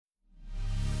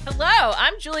Hello,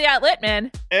 I'm Juliette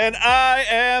Littman. And I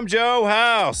am Joe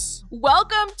House.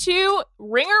 Welcome to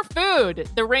Ringer Food,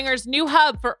 the Ringer's new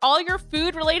hub for all your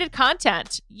food-related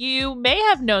content. You may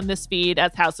have known this feed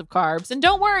as House of Carbs, and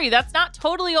don't worry, that's not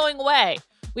totally going away.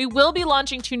 We will be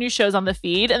launching 2 new shows on the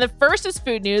feed, and the first is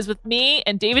Food News with me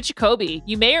and David Jacoby.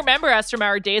 You may remember us from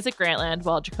our days at Grantland.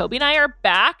 Well, Jacoby and I are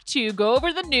back to go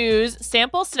over the news,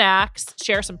 sample snacks,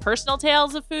 share some personal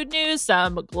tales of food news,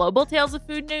 some global tales of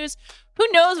food news. Who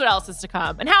knows what else is to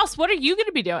come? And House, what are you going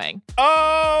to be doing?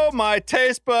 Oh, my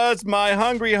taste buds, my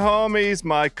hungry homies,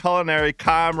 my culinary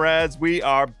comrades, we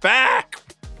are back.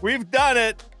 We've done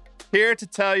it. Here to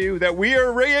tell you that we are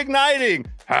reigniting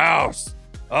House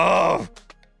of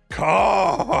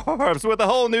Carbs with a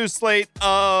whole new slate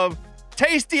of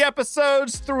tasty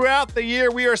episodes throughout the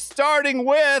year. We are starting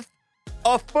with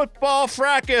a football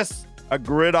fracas, a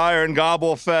gridiron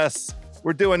gobble fest.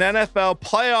 We're doing NFL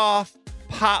playoff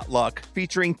potluck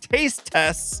featuring taste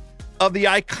tests of the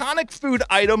iconic food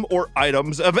item or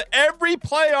items of every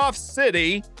playoff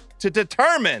city to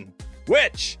determine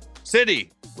which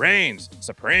city reigns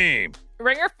supreme.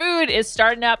 Ringer Food is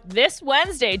starting up this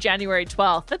Wednesday, January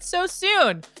 12th. That's so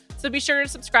soon. So be sure to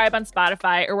subscribe on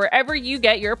Spotify or wherever you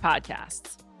get your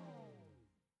podcasts.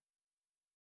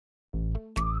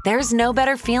 There's no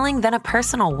better feeling than a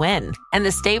personal win, and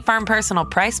the State Farm Personal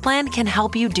Price Plan can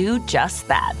help you do just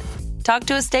that. Talk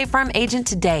to a State Farm agent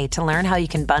today to learn how you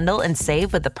can bundle and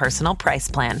save with the Personal Price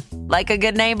Plan. Like a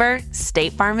good neighbor,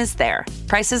 State Farm is there.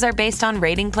 Prices are based on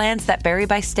rating plans that vary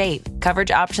by state.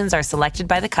 Coverage options are selected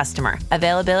by the customer.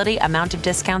 Availability, amount of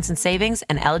discounts and savings,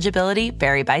 and eligibility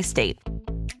vary by state.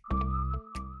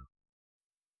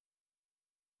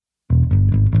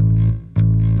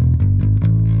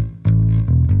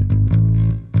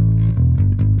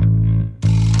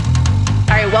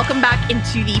 Welcome back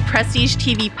into the Prestige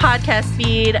TV podcast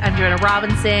feed. I'm Joanna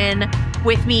Robinson.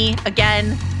 With me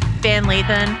again, Van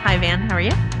Lathan. Hi, Van. How are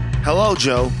you? Hello,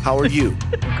 Joe. How are you?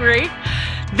 Great.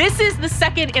 This is the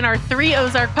second in our 3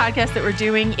 Ozark podcasts that we're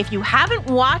doing. If you haven't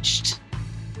watched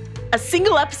a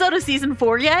single episode of season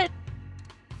 4 yet,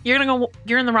 you're in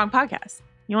the wrong podcast.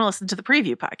 You want to listen to the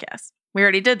preview podcast. We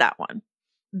already did that one.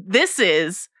 This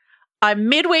is, I'm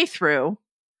midway through.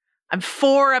 I'm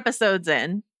 4 episodes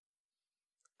in.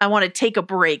 I want to take a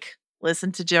break,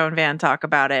 listen to Joe and Van talk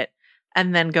about it,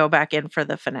 and then go back in for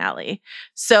the finale.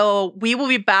 So we will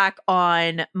be back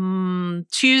on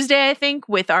Tuesday, I think,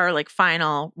 with our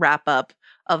final wrap up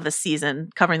of the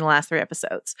season, covering the last 3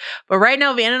 episodes. But right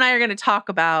now, Van and I are going to talk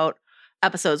about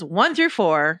episodes 1 through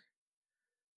 4,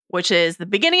 which is the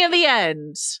beginning of the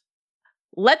end,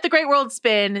 Let the Great World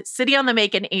Spin, City on the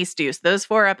Make, and Ace Deuce. Those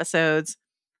 4 episodes.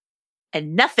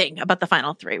 And nothing about the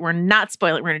final 3. We're not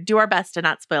spoiling. We're going to do our best to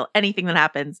not spoil anything that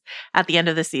happens at the end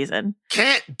of the season.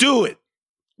 Can't do it.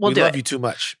 We love you too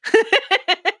much.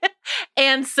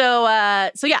 And so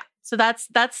yeah. So that's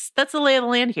the lay of the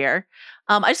land here.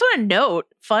 I just want to note,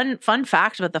 fun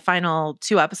fact about the final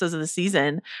 2 episodes of the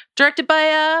season, directed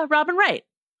by Robin Wright.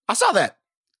 I saw that.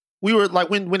 We were like,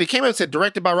 when it came out, it said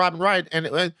directed by Robin Wright,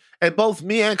 and both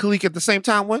me and Khalik at the same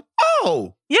time went,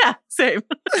 oh. Yeah, same.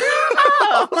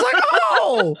 I was like,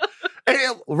 oh.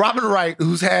 And Robin Wright,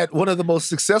 who's had one of the most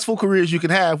successful careers you can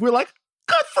have, we're like,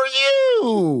 good for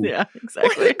you. Yeah,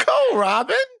 exactly. Way to go,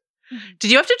 Robin.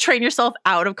 Did you have to train yourself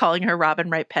out of calling her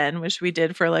Robin Wright Penn, which we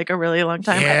did for a really long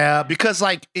time? Yeah, because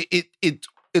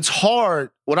it's hard.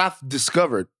 What I've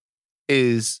discovered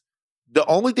is the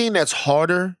only thing that's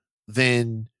harder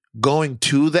than going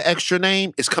to the extra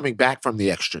name is coming back from the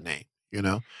extra name, you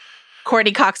know?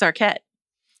 Courtney Cox Arquette.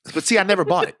 But see, I never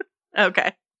bought it.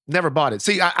 Okay. Never bought it.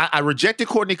 See, I rejected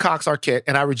Courtney Cox Arquette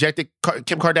and I rejected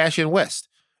Kim Kardashian West.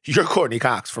 You're Courtney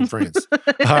Cox from Friends.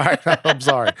 All right. I'm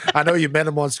sorry. I know you met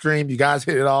him on Scream. You guys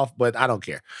hit it off, but I don't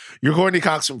care. You're Courtney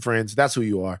Cox from Friends. That's who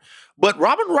you are. But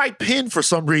Robin Wright Penn, for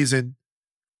some reason,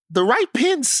 the right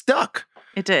pen stuck.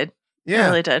 It did. Yeah. It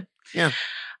really did. Yeah.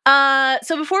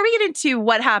 So before we get into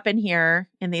what happened here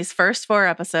in these first 4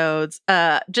 episodes,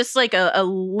 just a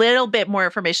little bit more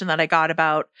information that I got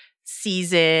about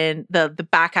the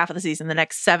back half of the season, the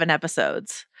next 7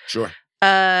 episodes. Sure.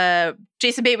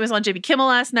 Jason Bateman was on Jimmy Kimmel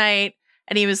last night,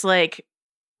 and he was like,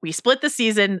 we split the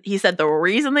season. He said the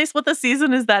reason they split the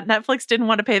season is that Netflix didn't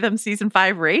want to pay them season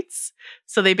 5 rates.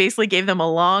 So they basically gave them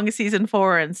a long season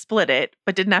 4 and split it,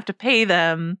 but didn't have to pay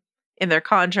them in their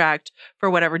contract for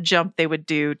whatever jump they would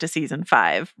do to season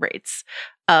 5 rates.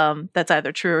 That's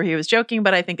either true or he was joking,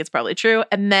 but I think it's probably true.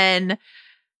 And then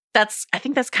I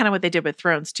think that's kind of what they did with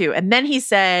Thrones too. And then he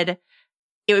said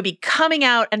it would be coming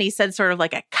out, and he said sort of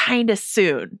like a kind of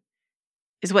soon.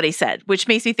 is what he said, which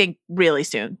makes me think really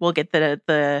soon we'll get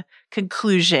the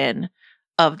conclusion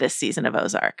of this season of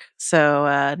Ozark.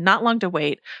 So not long to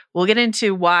wait. We'll get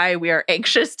into why we are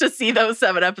anxious to see those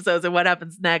 7 episodes and what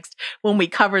happens next when we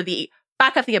cover the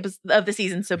back half of the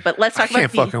season. So, but let's talk about. I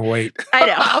can't fucking wait. I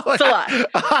know it's a lot.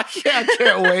 I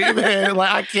can't wait, man.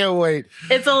 Like I can't wait.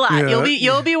 It's a lot. Yeah.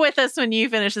 You'll be with us when you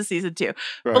finish the season 2. Right.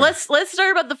 But let's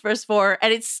start about the first 4,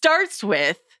 and it starts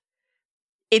with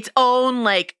its own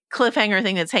like cliffhanger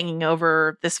thing that's hanging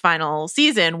over this final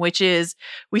season, which is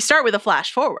we start with a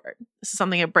flash forward. This is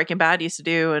something that Breaking Bad used to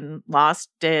do and Lost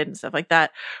did and stuff like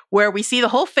that, where we see the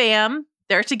whole fam.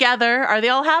 They're together. Are they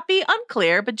all happy?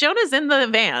 Unclear. But Jonah's in the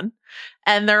van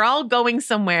and they're all going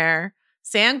somewhere.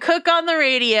 Sam Cooke on the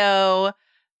radio.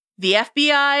 The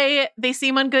FBI, they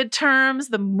seem on good terms.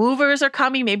 The movers are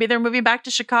coming. Maybe they're moving back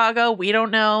to Chicago. We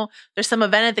don't know. There's some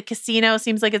event at the casino.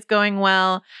 Seems like it's going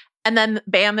well. And then,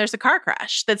 bam, there's a car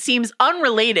crash that seems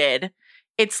unrelated.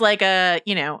 It's like a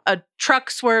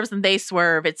truck swerves and they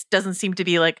swerve. It doesn't seem to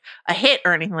be like a hit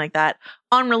or anything like that.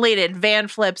 Unrelated. Van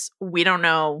flips. We don't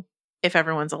know if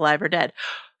everyone's alive or dead.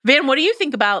 Van, what do you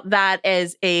think about that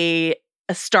as a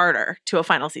starter to a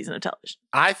final season of television?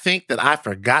 I think that I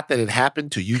forgot that it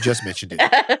happened till you just mentioned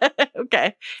it.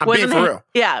 Okay. I'm being for real.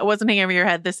 Yeah, it wasn't hanging over your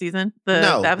head this season?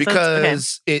 No,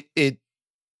 because it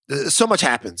so much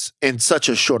happens in such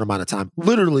a short amount of time.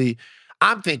 Literally,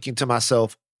 I'm thinking to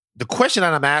myself, the question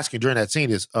that I'm asking during that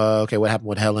scene is, okay, what happened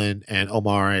with Helen and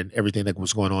Omar and everything that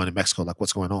was going on in Mexico? Like,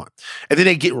 what's going on? And then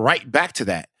they get right back to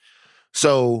that.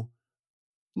 So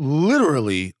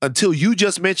literally, until you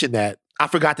just mentioned that, I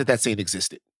forgot that scene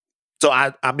existed. So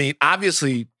I mean,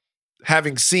 obviously,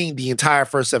 having seen the entire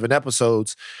first 7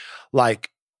 episodes,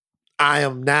 like, I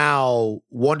am now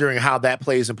wondering how that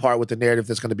plays in part with the narrative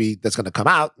that's going to come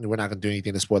out. And we're not going to do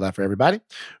anything to spoil that for everybody.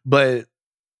 But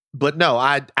no,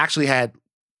 I actually had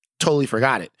totally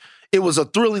forgot it. It was a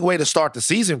thrilling way to start the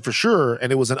season for sure.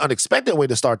 And it was an unexpected way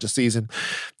to start the season.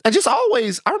 And just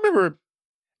always, I remember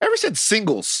ever since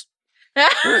Singles. Yeah.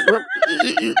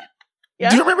 Do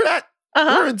you remember that?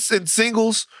 Uh-huh. We're in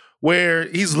Singles where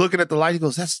he's looking at the light. He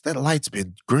goes, that light's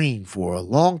been green for a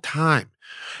long time.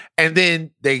 And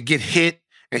then they get hit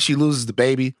and she loses the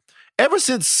baby. Ever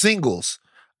since Singles,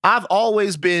 I've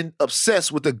always been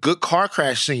obsessed with a good car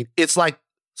crash scene. It's like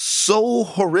so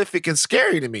horrific and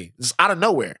scary to me. It's out of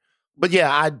nowhere. But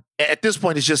yeah, at this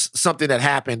point, it's just something that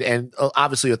happened and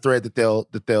obviously a thread that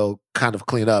they'll kind of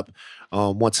clean up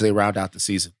once they round out the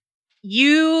season.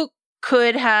 You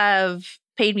could have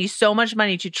paid me so much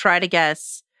money to try to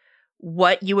guess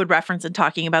what you would reference in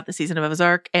talking about the season of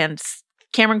Ozark, and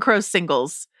Cameron Crowe's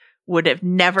Singles would have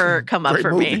never come up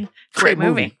for me. Great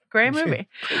movie. All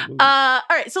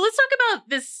right, so let's talk about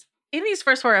this in these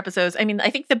first 4 episodes. I mean, I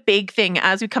think the big thing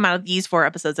as we come out of these 4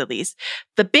 episodes, at least,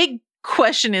 the big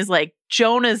question is like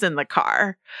Jonah's in the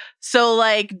car. So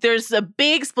like there's a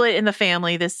big split in the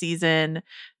family this season.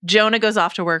 Jonah goes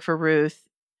off to work for Ruth.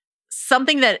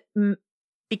 Something that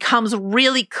becomes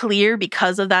really clear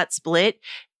because of that split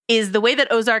is the way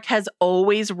that Ozark has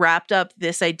always wrapped up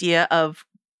this idea of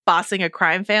bossing a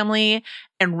crime family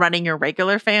and running your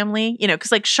regular family. You know,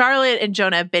 because like Charlotte and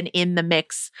Jonah have been in the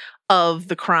mix of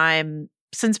the crime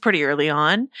since pretty early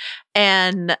on.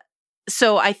 And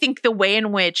so I think the way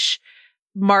in which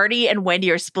Marty and Wendy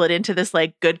are split into this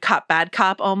like good cop, bad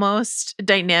cop almost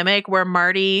dynamic where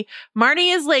Marty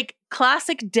is like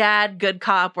classic dad, good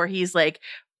cop, where he's like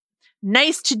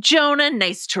nice to Jonah,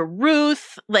 nice to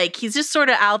Ruth. Like he's just sort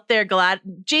of out there glad,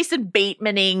 Jason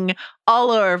Batemaning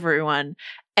all over everyone.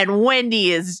 And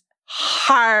Wendy is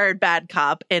hard bad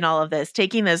cop in all of this,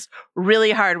 taking this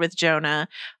really hard with Jonah.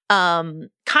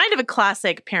 Kind of a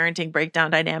classic parenting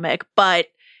breakdown dynamic, but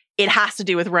it has to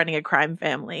do with running a crime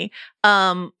family.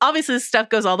 Obviously, this stuff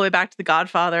goes all the way back to The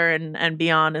Godfather and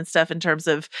beyond and stuff in terms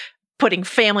of putting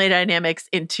family dynamics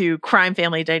into crime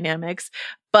family dynamics.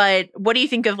 But what do you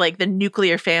think of like the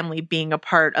nuclear family being a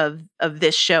part of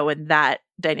this show and that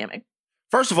dynamic?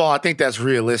 First of all, I think that's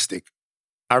realistic.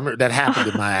 I remember that happened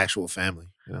in my actual family.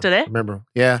 You know? Did it? I remember,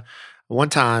 yeah. One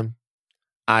time,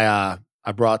 I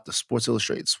brought the Sports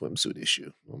Illustrated swimsuit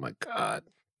issue. Oh my God,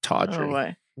 Tawdry. Oh,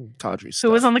 boy. Tawdry stuff.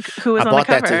 Who was on the cover?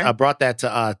 I brought that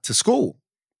to school.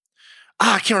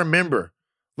 I can't remember.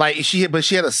 Like she had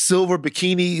a silver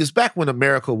bikini. It was back when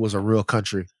America was a real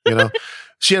country. You know,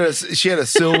 she had a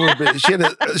silver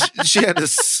she had a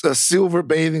silver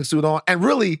bathing suit on. And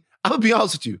really, I'm gonna be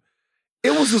honest with you,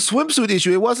 it was a swimsuit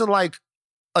issue. It wasn't like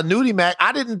a nudie mag.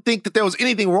 I didn't think that there was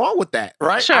anything wrong with that.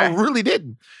 Right? Sure. I really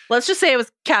didn't. Let's just say it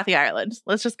was Kathy Ireland.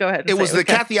 Let's just go ahead. And it was the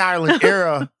Kathy Ireland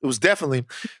era. It was definitely.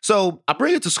 So I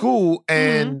bring it to school,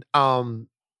 and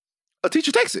a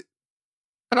teacher takes it.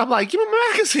 And I'm like, give me my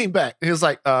magazine back. And he was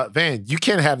like, Van, you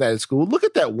can't have that at school. Look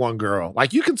at that one girl.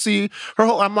 Like, you can see her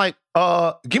whole, I'm like,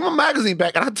 give me my magazine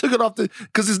back. And I took it off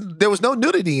because there was no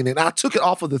nudity in it. And I took it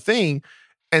off of the thing.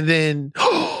 And then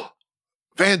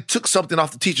Van took something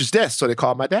off the teacher's desk. So they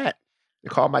called my dad.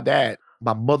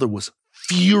 My mother was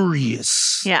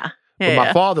furious. Yeah. But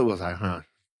my father was like,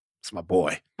 it's my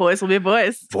boy. Boys will be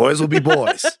boys. Boys will be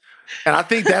boys. And I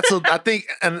think that's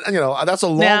a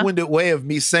long-winded way of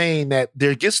me saying that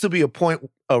there gets to be a point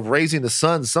of raising the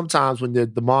sons sometimes when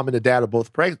the mom and the dad are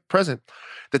both present,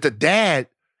 that the dad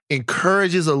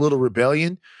encourages a little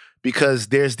rebellion because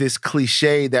there's this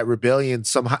cliche that rebellion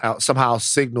somehow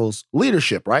signals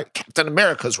leadership, right? Captain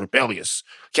America's rebellious.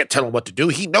 Can't tell him what to do.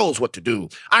 He knows what to do.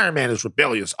 Iron Man is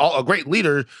rebellious. A great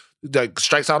leader that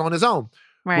strikes out on his own.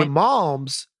 Right. When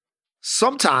moms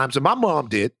sometimes, and my mom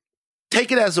did,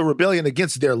 take it as a rebellion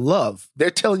against their love. They're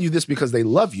telling you this because they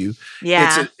love you.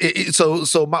 Yeah.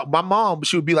 So my mom,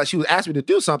 she would ask me to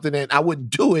do something and I wouldn't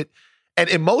do it. And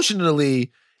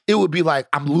emotionally, it would be like,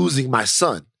 I'm losing my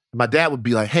son. My dad would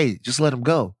be like, hey, just let him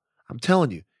go. I'm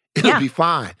telling you, it'll be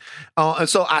fine. And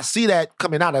so I see that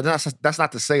coming out. And that's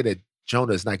not to say that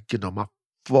Jonah is not getting on my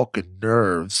fucking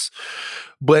nerves.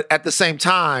 But at the same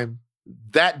time,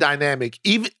 that dynamic,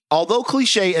 even although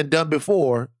cliche and done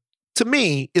before, to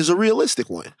me, is a realistic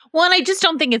one. Well, and I just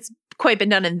don't think it's quite been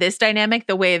done in this dynamic,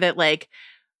 the way that like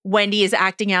Wendy is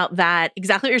acting out that,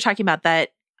 exactly what you're talking about, that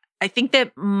I think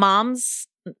that moms,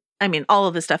 I mean, all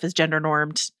of this stuff is gender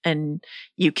normed and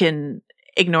you can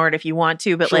ignore it if you want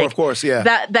to, but sure, like, of course, yeah.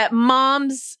 that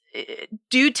moms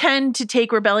do tend to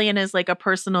take rebellion as like a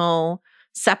personal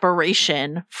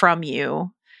separation from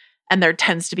you. And there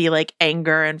tends to be like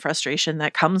anger and frustration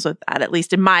that comes with that, at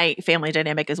least in my family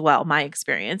dynamic as well, my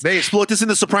experience. They exploit this in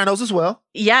The Sopranos as well.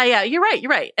 Yeah, you're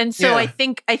right. And so I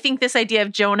think this idea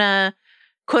of Jonah,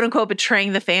 quote unquote,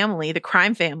 betraying the family, the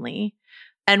crime family,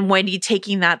 and Wendy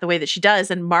taking that the way that she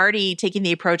does, and Marty taking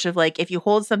the approach of like, if you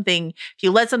let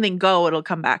something go, it'll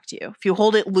come back to you. If you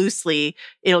hold it loosely,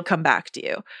 it'll come back to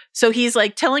you. So he's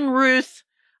like telling Ruth,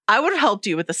 I would have helped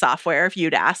you with the software if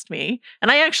you'd asked me. And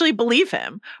I actually believe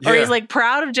him. Or he's like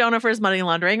proud of Jonah for his money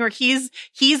laundering, or he's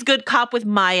good cop with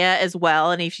Maya as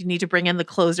well. And if you need to bring in the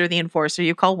closer, the enforcer,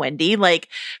 you call Wendy. Like,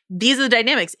 these are the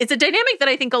dynamics. It's a dynamic that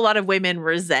I think a lot of women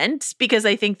resent because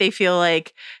I think they feel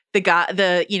like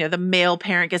the male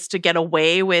parent gets to get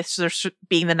away with sort of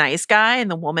being the nice guy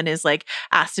and the woman is like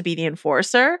asked to be the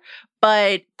enforcer.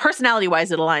 But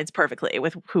personality-wise, it aligns perfectly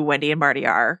with who Wendy and Marty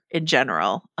are in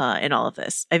general in all of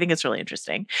this. I think it's really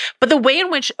interesting. But the way in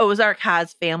which Ozark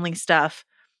has family stuff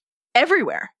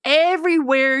everywhere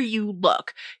you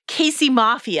look. Casey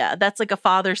Mafia, that's like a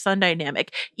father-son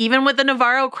dynamic. Even with the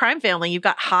Navarro crime family, you've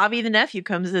got Javi, the nephew,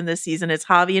 comes in this season. It's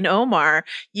Javi and Omar.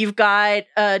 You've got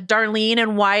Darlene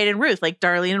and Wyatt and Ruth. Like,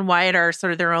 Darlene and Wyatt are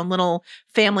sort of their own little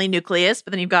family nucleus,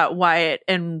 but then you've got Wyatt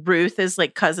and Ruth as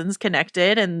like cousins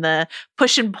connected, and the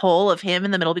push and pull of him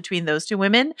in the middle between those two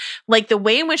women. Like, the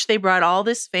way in which they brought all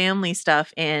this family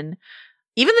stuff in.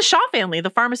 Even the Shaw family, the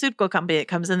pharmaceutical company that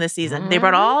comes in this season, they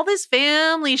brought all this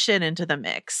family shit into the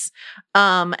mix.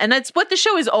 And that's what the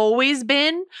show has always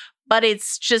been, but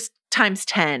it's just times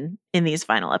 10 in these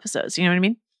final episodes. You know what I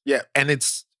mean? Yeah. And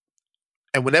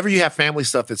whenever you have family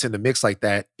stuff that's in the mix like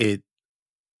that, it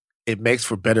makes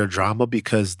for better drama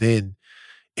because then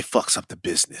it fucks up the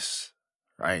business,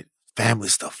 right? Family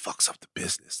stuff fucks up the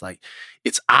business. Like,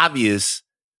 it's obvious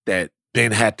that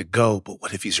Ben had to go, but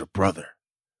what if he's your brother?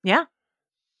 Yeah.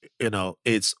 You know,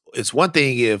 it's one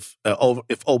thing if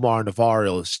Omar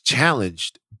Navarro is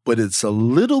challenged, but it's a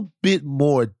little bit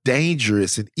more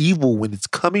dangerous and evil when it's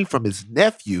coming from his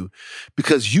nephew,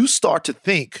 because you start to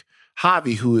think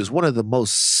Javi, who is one of the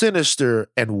most sinister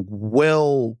and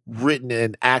well-written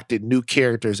and acted new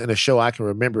characters in a show I can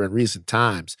remember in recent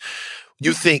times,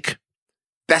 you think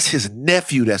that's his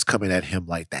nephew that's coming at him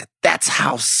like that. That's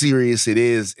how serious it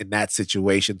is in that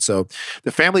situation. So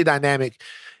the family dynamic,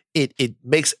 it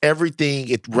makes everything,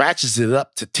 it ratchets it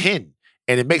up to 10,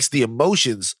 and it makes the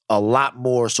emotions a lot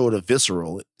more sort of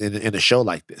visceral in a show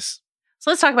like this.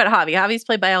 So let's talk about Javi. Javi's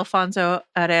played by Alfonso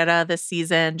Herrera this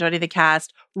season, joining the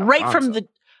cast right from the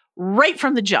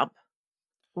jump.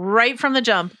 Right from the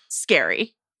jump,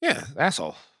 scary. Yeah,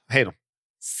 asshole. I hate him.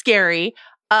 Scary.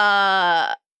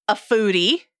 A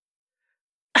foodie.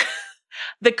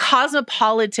 The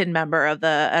cosmopolitan member of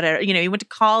he went to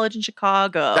college in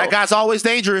Chicago. That guy's always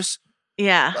dangerous.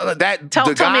 Yeah. Tell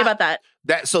me about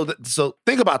that. So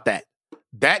think about that.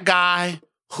 That guy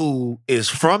who is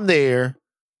from there,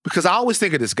 because I always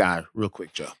think of this guy real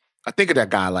quick, Joe. I think of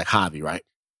that guy like Javi, right?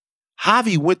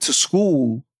 Javi went to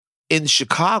school in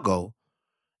Chicago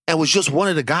and was just one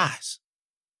of the guys.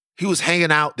 He was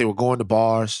hanging out. They were going to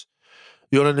bars.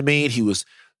 You know what I mean? He was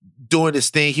doing this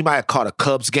thing. He might have caught a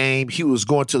Cubs game. He was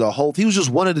going to the whole. He was just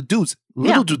one of the dudes.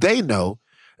 Little do they know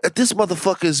that this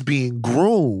motherfucker is being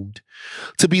groomed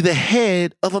to be the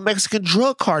head of a Mexican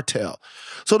drug cartel.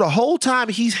 So the whole time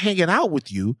he's hanging out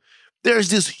with you, there's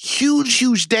this huge,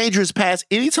 huge dangerous past.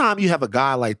 Anytime you have a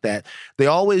guy like that, they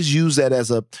always use that as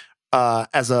a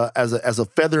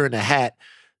feather in the hat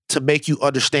to make you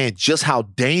understand just how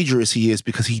dangerous he is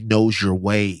because he knows your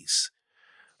ways.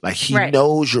 Like he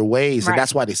knows your ways, and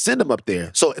that's why they send him up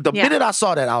there. So the minute I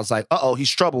saw that, I was like, "Uh-oh,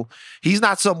 he's trouble." He's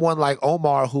not someone like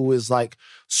Omar who is like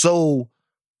so.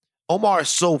 Omar is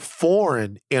so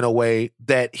foreign in a way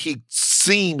that he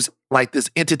seems like this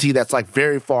entity that's like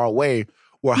very far away.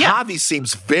 Where Javi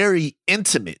seems very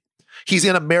intimate. He's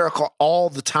in America all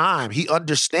the time. He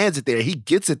understands it there. He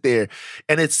gets it there,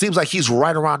 and it seems like he's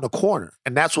right around the corner,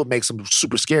 and that's what makes him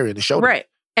super scary in the show. Right.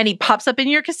 And he pops up in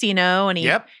your casino and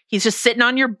he's just sitting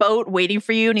on your boat waiting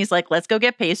for you. And he's like, let's go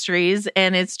get pastries.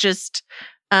 And it's just,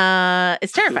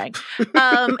 it's terrifying. His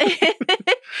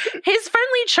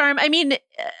friendly charm. I mean,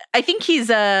 I think he's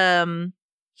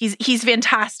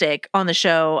fantastic on the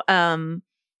show.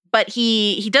 But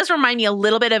he does remind me a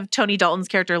little bit of Tony Dalton's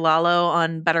character Lalo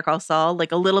on Better Call Saul,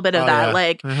 like a little bit of that. Yeah.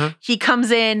 Like he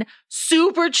comes in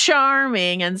super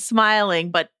charming and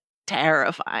smiling, but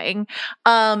terrifying.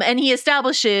 And he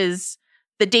establishes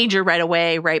the danger right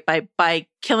away, right? By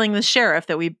killing the sheriff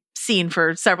that we've seen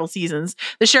for several seasons.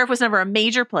 The sheriff was never a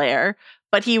major player,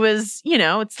 but he was,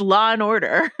 it's law and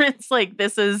order. It's like,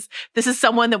 this is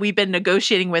someone that we've been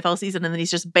negotiating with all season. And then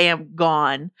he's just bam,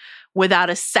 gone without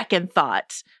a second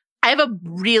thought. I have a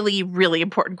really, really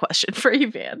important question for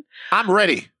you, Van. I'm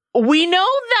ready. We know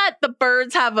that the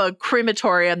birds have a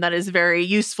crematorium that is very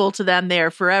useful to them. They are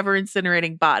forever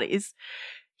incinerating bodies.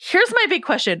 Here's my big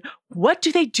question. What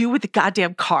do they do with the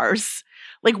goddamn cars?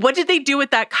 Like, what did they do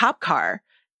with that cop car?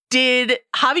 Did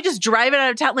Javi just drive it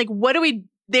out of town? Like,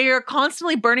 they are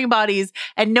constantly burning bodies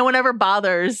and no one ever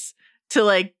bothers to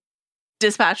like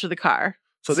dispatch the car.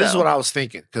 So this is what I was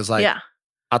thinking. Cause like,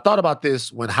 I thought about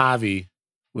this when Javi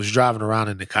was driving around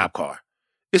in the cop car.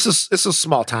 It's a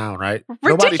small town, right?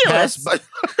 Ridiculous.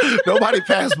 Nobody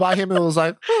passed by him and was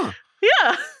like, huh.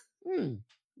 Yeah.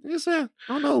 I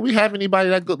don't know. We have anybody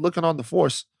that good looking on the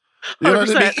force. You know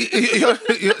 100%. What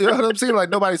I mean? You know what I'm saying? Like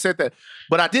nobody said that.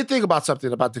 But I did think about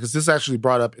something about this because this actually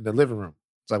brought up in the living room.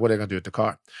 It's like, what are they going to do with the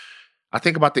car? I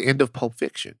think about the end of Pulp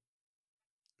Fiction.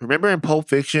 Remember in Pulp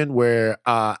Fiction where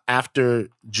after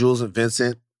Jules and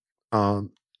Vincent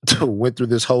went through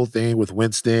this whole thing with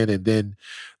Winston and then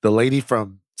the lady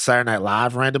from Saturday Night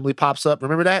Live randomly pops up.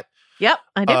 Remember that? Yep,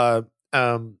 I do.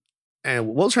 And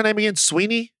what was her name again?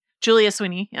 Sweeney? Julia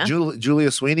Sweeney. Yeah. Julia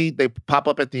Sweeney. They pop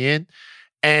up at the end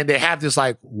and they have this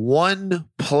like one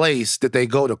place that they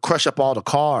go to crush up all the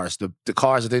cars, the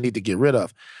cars that they need to get rid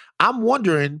of. I'm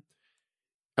wondering,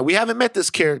 and we haven't met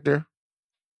this character,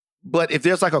 but if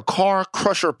there's like a car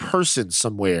crusher person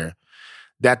somewhere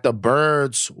that the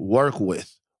birds work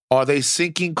with, are they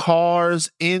sinking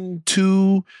cars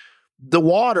into the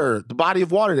water, the body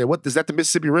of water there? What is that? The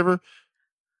Mississippi River?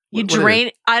 You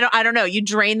drain. I don't know. You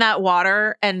drain that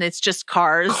water, and it's just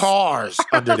cars. Cars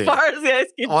under there,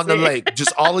 on the lake.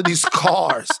 Just all of these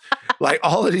cars, like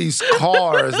all of these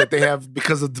cars that they have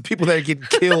because of the people that are getting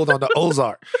killed on the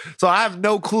Ozark. So I have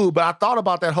no clue, but I thought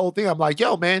about that whole thing. I'm like,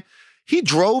 yo, man, he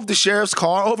drove the sheriff's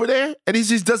car over there, and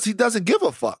he doesn't give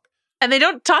a fuck. And they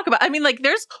don't talk about, I mean, like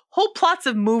there's whole plots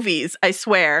of movies, I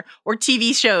swear, or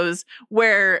TV shows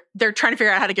where they're trying to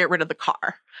figure out how to get rid of the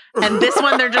car. And this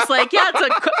one, they're just like,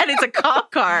 it's a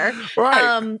cop car.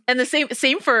 Right. And the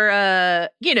same for,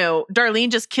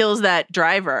 Darlene just kills that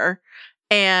driver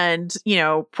and,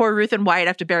 poor Ruth and Wyatt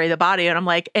have to bury the body. And I'm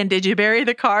like, and did you bury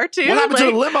the car too? What happened to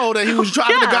the limo that he was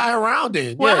driving the guy around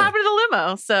in? What happened to the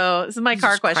limo? So this is my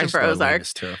car question for Ozark.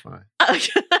 It's terrifying.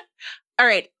 All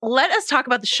right, let us talk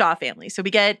about the Shaw family. So we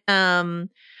get,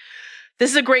 this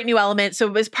is a great new element.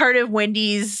 So as part of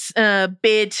Wendy's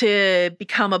bid to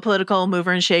become a political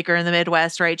mover and shaker in the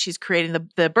Midwest, right? She's creating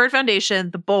the Bird Foundation,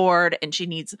 the board, and she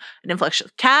needs an influx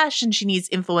of cash and she needs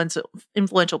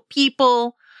influential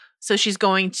people. So she's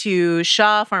going to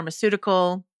Shaw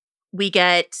Pharmaceutical. We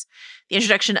get the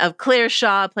introduction of Claire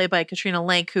Shaw, played by Katrina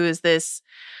Lenk, who is this,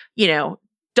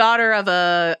 daughter of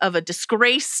a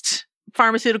disgraced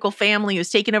pharmaceutical family who's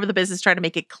taken over the business, trying to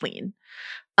make it clean.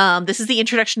 This is the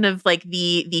introduction of like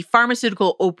the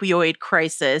pharmaceutical opioid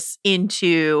crisis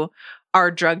into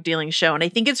our drug dealing show. And I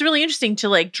think it's really interesting to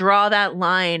like draw that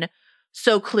line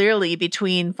so clearly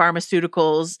between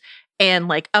pharmaceuticals and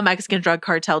like a Mexican drug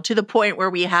cartel, to the point where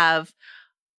we have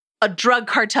a drug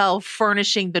cartel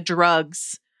furnishing the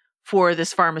drugs for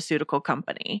this pharmaceutical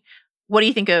company. What do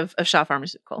you think of Shaw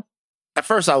Pharmaceutical? At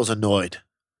first, I was annoyed.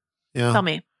 You know? Tell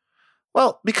me.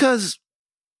 Well, because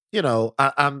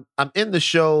I'm in the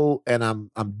show and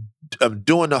I'm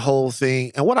doing the whole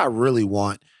thing, and what I really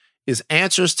want is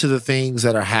answers to the things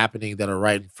that are happening that are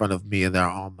right in front of me and that are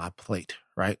on my plate.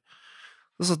 Right.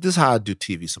 This is how I do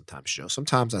TV sometimes, Joe.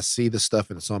 Sometimes I see the stuff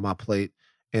and it's on my plate.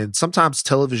 And sometimes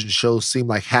television shows seem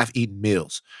like half-eaten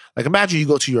meals. Like imagine you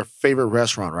go to your favorite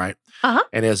restaurant, right? Uh-huh.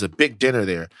 And there's a big dinner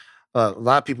there. A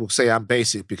lot of people say I'm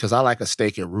basic because I like a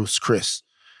steak at Ruth's Chris.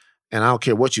 And I don't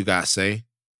care what you guys say.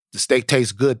 The steak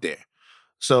tastes good there.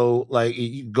 So like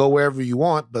you can go wherever you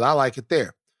want, but I like it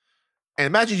there. And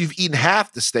imagine you've eaten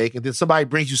half the steak and then somebody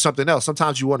brings you something else.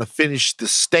 Sometimes you want to finish the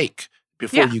steak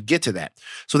before you get to that.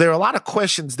 So there are a lot of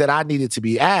questions that I needed to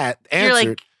be answered. You're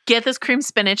like, get this cream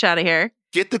spinach out of here.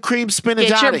 Get the cream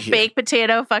spinach out of here. Get your baked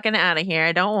potato fucking out of here.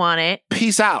 I don't want it.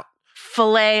 Peace out.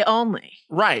 Filet only.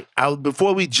 Right.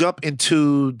 Before we jump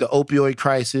into the opioid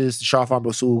crisis, the Shaw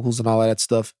Pharmaceuticals and all that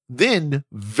stuff, then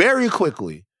very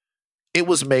quickly, it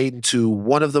was made into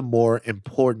one of the more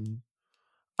important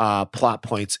plot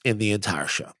points in the entire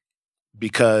show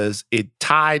because it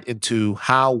tied into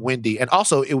how Wendy, and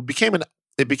also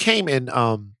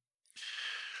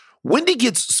Wendy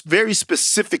gets very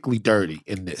specifically dirty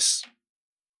in this.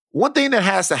 One thing that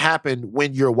has to happen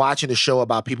when you're watching a show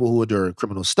about people who are doing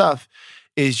criminal stuff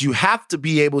is you have to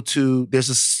be able to, there's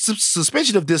a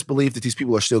suspension of disbelief that these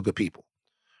people are still good people,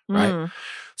 right? Mm.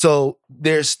 So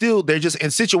they're just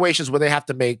in situations where they have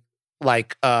to make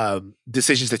like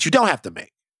decisions that you don't have to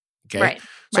make, okay? Right.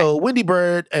 So Wendy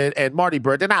Bird and Marty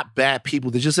Bird, they're not bad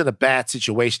people. They're just in a bad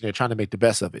situation. They're trying to make the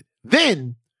best of it.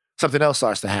 Then something else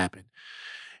starts to happen.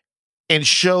 In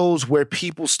shows where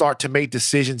people start to make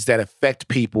decisions that affect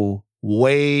people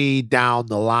way down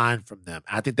the line from them.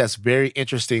 I think that's very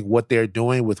interesting what they're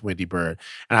doing with Wendy Bird.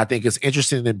 And I think it's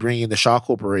interesting in bringing the Shaw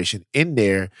Corporation in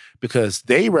there because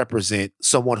they represent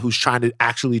someone who's trying to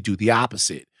actually do the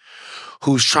opposite,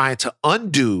 who's trying to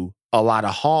undo a lot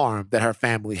of harm that her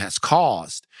family has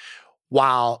caused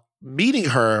while meeting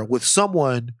her with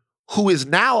someone who is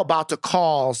now about to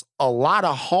cause a lot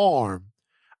of harm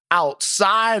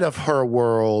outside of her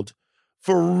world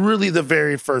for really the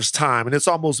very first time. And it's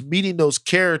almost meeting those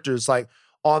characters like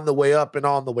on the way up and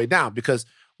on the way down. Because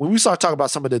when we start talking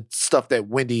about some of the stuff that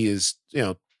Wendy is,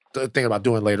 thinking about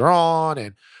doing later on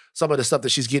and some of the stuff that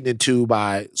she's getting into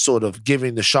by sort of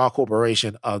giving the Shaw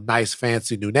Corporation a nice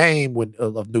fancy new name,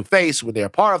 a new face when they're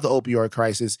part of the opioid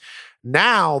crisis,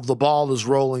 now the ball is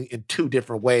rolling in two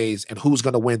different ways and who's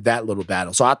going to win that little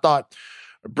battle. So I thought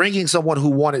bringing someone who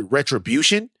wanted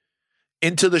retribution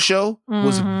into the show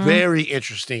was very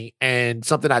interesting and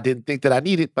something I didn't think that I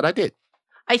needed, but I did.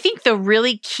 I think the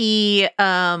really key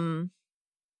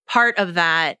part of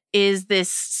that is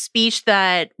this speech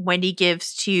that Wendy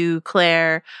gives to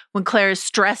Claire when Claire is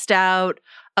stressed out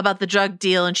about the drug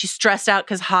deal, and she's stressed out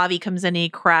because Javi comes in and he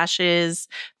crashes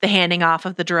the handing off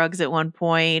of the drugs at one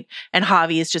point, and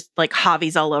Javi is just like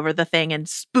Javi's all over the thing and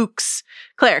spooks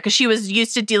Claire because she was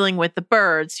used to dealing with the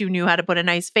birds who knew how to put a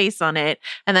nice face on it,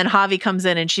 and then Javi comes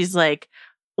in and she's like,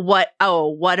 what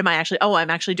am I actually? Oh, I'm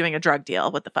actually doing a drug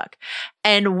deal. What the fuck?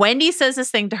 And Wendy says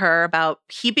this thing to her about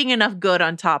keeping enough good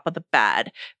on top of the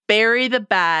bad. Bury the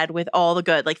bad with all the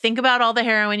good. Like think about all the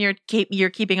heroin you're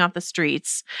keeping off the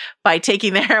streets by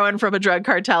taking the heroin from a drug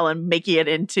cartel and making it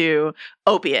into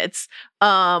opiates.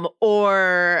 This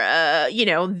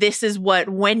is what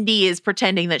Wendy is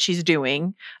pretending that she's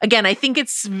doing. Again, I think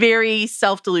it's very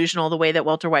self-delusional the way that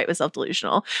Walter White was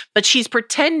self-delusional, but she's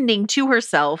pretending to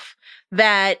herself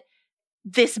that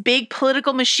this big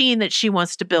political machine that she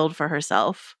wants to build for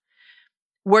herself,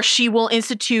 where she will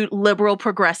institute liberal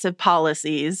progressive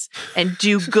policies and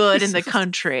do good in the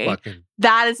country.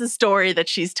 That is the story that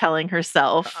she's telling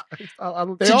herself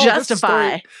to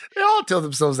justify. They all tell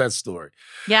themselves that story.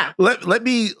 Yeah. Let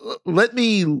me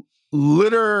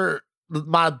litter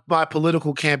my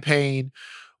political campaign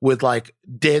with like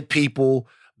dead people,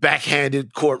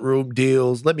 backhanded courtroom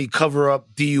deals. Let me cover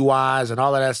up DUIs and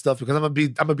all of that stuff because I'm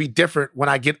gonna be different when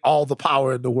I get all the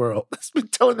power in the world. It's been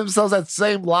telling themselves that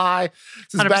same lie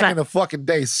since 100%. Back in the fucking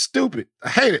day. Stupid. I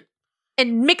hate it.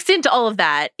 And mixed into all of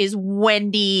that is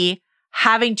Wendy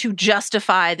having to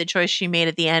justify the choice she made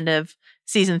at the end of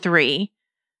season 3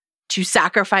 to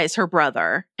sacrifice her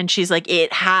brother. And she's like,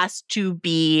 it has to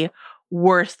be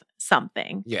worth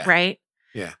something. Yeah. Right?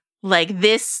 Yeah. Like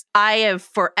this, I have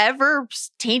forever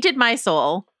tainted my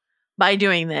soul by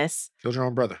doing this. Killed your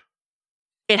own brother.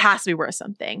 It has to be worth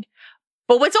something.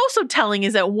 But what's also telling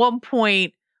is at one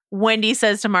point, Wendy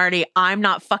says to Marty, I'm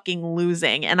not fucking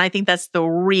losing. And I think that's the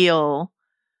real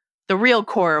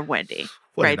core of Wendy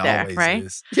right there, right?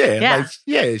 Is.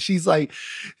 Yeah. She's like,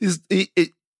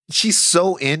 she's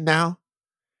so in now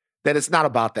that it's not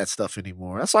about that stuff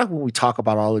anymore. That's like when we talk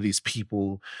about all of these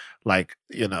people, like,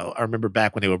 I remember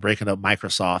back when they were breaking up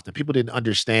Microsoft and people didn't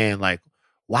understand, like,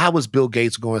 why was Bill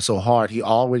Gates going so hard? He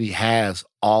already has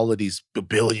all of these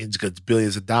billions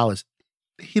of dollars.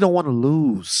 He don't want to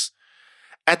lose.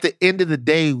 At the end of the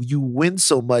day, you win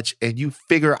so much and you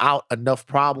figure out enough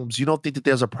problems. You don't think that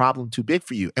there's a problem too big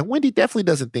for you. And Wendy definitely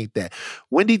doesn't think that.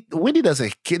 Wendy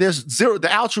doesn't care. There's zero.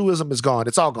 The altruism is gone.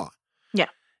 It's all gone. Yeah.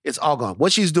 It's all gone.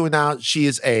 What she's doing now, she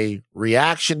is a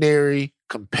reactionary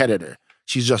competitor.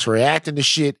 She's just reacting to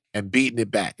shit and beating it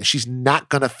back. And she's not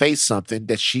going to face something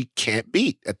that she can't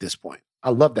beat at this point. I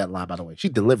love that line, by the way. She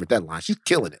delivered that line. She's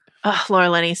killing it. Oh, Laura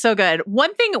Linney, so good.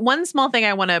 One small thing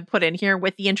I want to put in here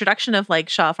with the introduction of like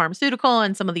Shaw Pharmaceutical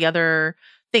and some of the other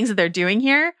things that they're doing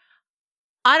here.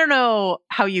 I don't know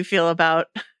how you feel about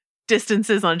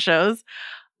distances on shows,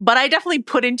 but I definitely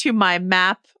put into my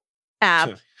map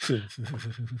app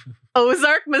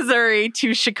Ozark, Missouri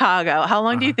to Chicago. How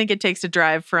long do you think it takes to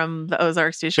drive from the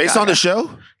Ozarks to Chicago? Based on the show?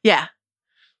 Yeah.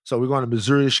 So we're going to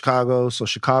Missouri to Chicago. So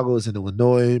Chicago is in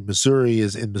Illinois. Missouri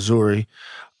is in Missouri.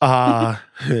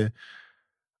 It's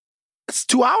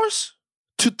 2 hours?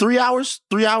 3 hours?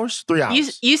 3 hours? 3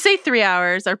 hours. You say 3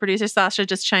 hours. Our producer Sasha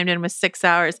just chimed in with 6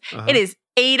 hours. It is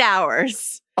 8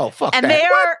 hours. Oh, fuck and that. They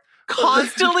are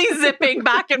constantly zipping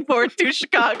back and forth to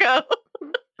Chicago.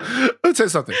 Let me tell you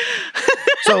something.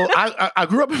 So I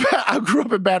grew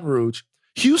up in Baton Rouge.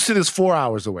 Houston is 4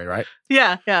 hours away, right?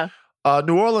 Yeah.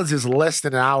 New Orleans is less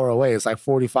than an hour away. It's like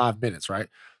 45 minutes, right?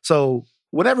 So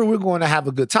whenever we're going to have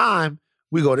a good time,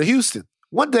 we go to Houston.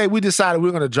 One day we decided we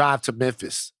were going to drive to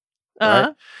Memphis,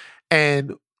 right?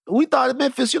 And we thought in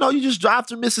Memphis, you just drive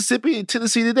through Mississippi and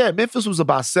Tennessee to there. Memphis was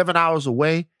about 7 hours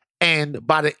away. And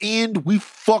by the end, we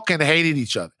fucking hated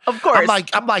each other. Of course.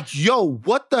 I'm like, yo,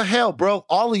 what the hell, bro?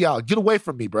 All of y'all, get away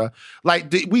from me, bro.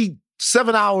 Like,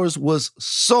 7 hours was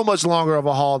so much longer of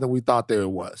a haul than we thought there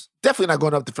was. Definitely not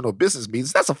going up there for no business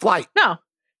meetings. That's a flight. No,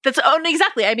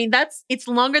 exactly. I mean, it's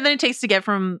longer than it takes to get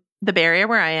from the Bay Area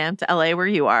where I am to LA where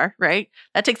you are, right?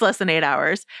 That takes less than 8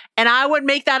 hours. And I would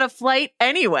make that a flight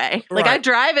anyway. Like I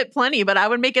drive it plenty, but I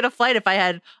would make it a flight if I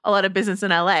had a lot of business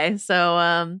in LA.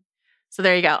 So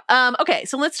there you go. Okay,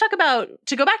 so let's talk about,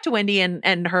 to go back to Wendy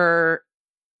and her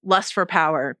lust for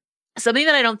power. Something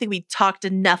that I don't think we talked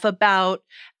enough about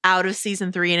out of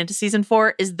season 3 and into season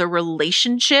 4 is the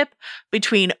relationship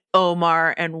between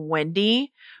Omar and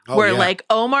Wendy. Where like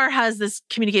Omar has this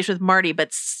communication with Marty,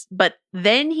 but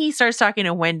then he starts talking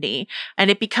to Wendy,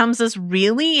 and it becomes this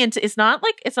really it's not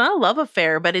a love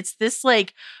affair, but it's this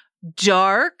like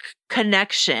dark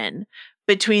connection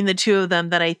between the two of them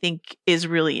that I think is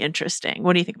really interesting.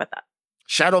 What do you think about that?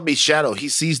 Shadow meets shadow. He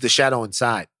sees the shadow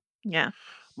inside. Yeah.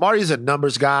 Marty's a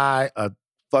numbers guy, a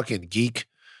fucking geek.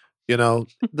 The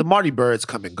Marty birds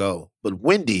come and go. But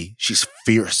Wendy, she's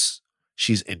fierce.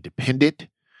 She's independent.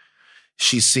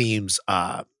 She seems,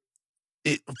 for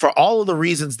all of the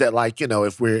reasons that, like,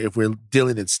 if we're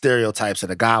dealing in stereotypes,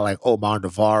 and a guy like Omar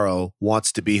Navarro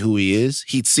wants to be who he is,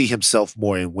 he'd see himself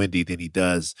more in Wendy than he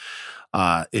does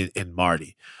in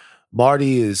Marty.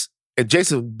 And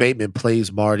Jason Bateman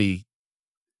plays Marty.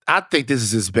 I think this is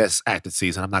his best acted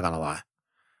season. I'm not gonna lie.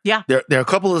 Yeah. There are a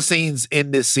couple of scenes in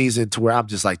this season to where I'm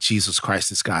just like, Jesus Christ,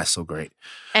 this guy's so great.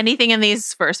 Anything in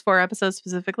these first 4 episodes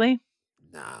specifically?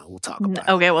 Nah, we'll talk about it.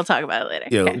 Okay, we'll talk about it later.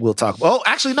 Yeah, okay. We'll talk. Oh,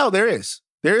 actually, no, there is.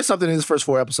 There is something in his first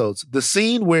 4 episodes. The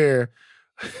scene where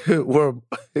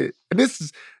and this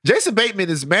is Jason Bateman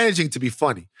is managing to be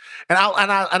funny. And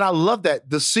I love that.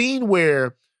 The scene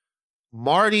where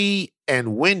Marty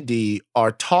and Wendy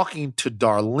are talking to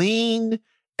Darlene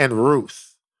and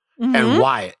Ruth and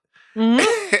Wyatt.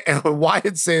 Mm-hmm. And when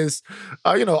Wyatt says,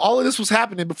 all of this was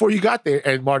happening before you got there.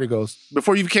 And Marty goes,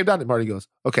 before you came down there, Marty goes,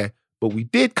 okay, but we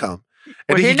did come.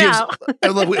 And we're here now.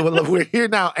 And look, we're here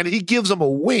now. And he gives him a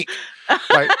wink.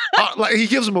 Like he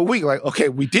gives him a wink, like, okay,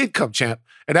 we did come, champ.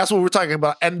 And that's what we're talking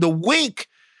about. And the wink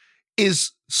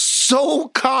is so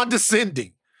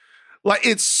condescending. Like,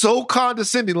 it's so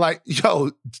condescending. Like,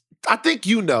 yo, I think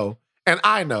you know, and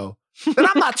I know, that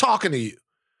I'm not talking to you.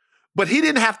 But he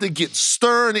didn't have to get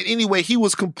stern in any way. He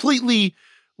was completely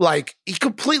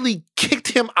kicked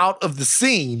him out of the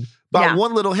scene by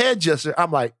one little head gesture.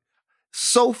 I'm like,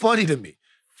 so funny to me.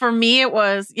 For me, it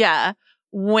was,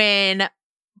 when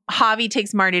Javi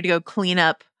takes Marty to go clean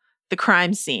up the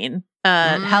crime scene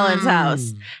at Helen's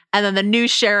house, and then the new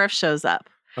sheriff shows up.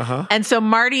 Uh-huh. And so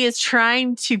Marty is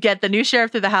trying to get the new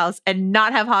sheriff through the house and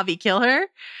not have Javi kill her.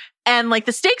 And like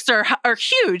the stakes are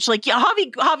huge. Like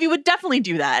Javi would definitely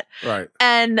do that. Right.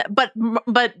 And but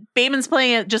Bateman's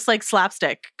playing it just like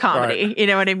slapstick comedy. Right. You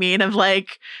know what I mean? Of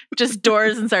like just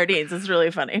doors and sardines. It's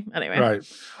really funny. Anyway. Right.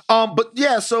 But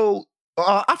yeah, so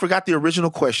I forgot the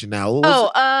original question now. What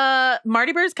was it?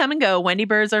 Marty Birds come and go. Wendy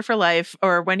Birds are for life,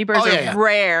 or Wendy Birds are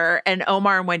rare, and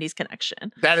Omar and Wendy's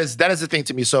connection. That is the thing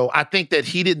to me. So I think that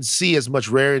he didn't see as much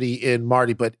rarity in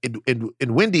Marty, but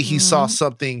in Wendy, he saw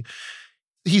something.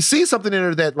 He sees something in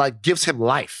her that like gives him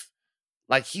life.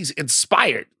 Like he's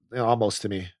inspired, almost to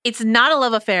me. It's not a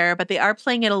love affair, but they are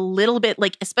playing it a little bit,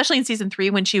 like especially in season 3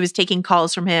 when she was taking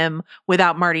calls from him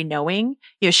without Marty knowing.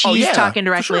 She's talking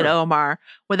directly to Omar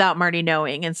without Marty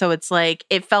knowing, and so it's like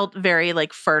it felt very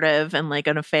like furtive and like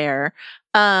an affair.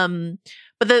 But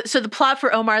the plot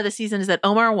for Omar this season is that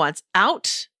Omar wants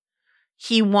out.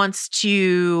 He wants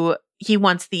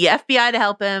the FBI to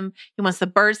help him. He wants the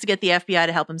Birds to get the FBI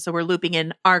to help him. So we're looping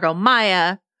in Argo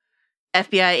Maya,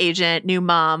 FBI agent, new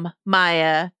mom,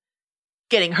 Maya,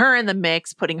 getting her in the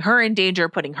mix, putting her in danger,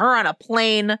 putting her on a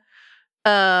plane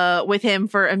with him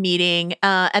for a meeting.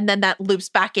 And then that loops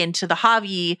back into the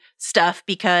Javi stuff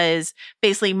because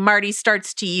basically Marty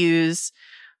starts to use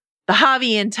the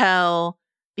Javi intel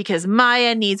because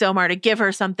Maya needs Omar to give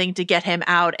her something to get him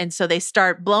out. And so they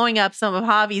start blowing up some of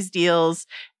Javi's deals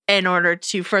in order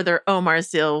to further Omar's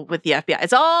deal with the FBI.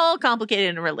 It's all complicated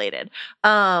and related.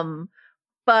 But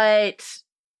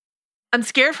I'm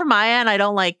scared for Maya and I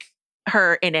don't like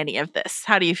her in any of this.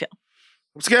 How do you feel?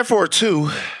 I'm scared for her too,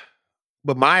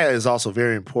 but Maya is also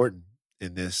very important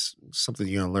in this. Something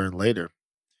you're going to learn later.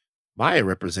 Maya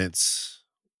represents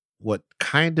what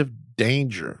kind of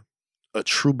danger a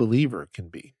true believer can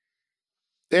be.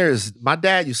 My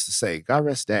dad used to say, God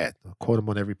rest dad. I quote him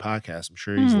on every podcast. I'm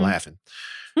sure he's laughing.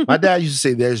 My dad used to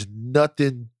say, there's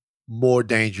nothing more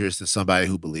dangerous than somebody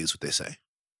who believes what they say.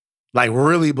 Like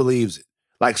really believes it.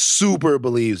 Like super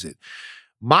believes it.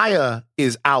 Maya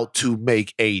is out to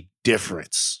make a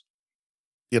difference.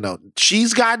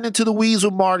 She's gotten into the weeds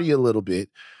with Marty a little bit,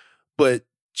 but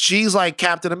she's like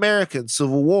Captain America in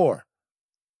Civil War.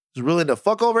 She's willing to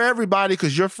fuck over everybody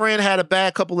because your friend had a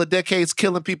bad couple of decades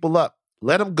killing people up.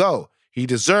 Let him go. He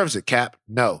deserves it, Cap.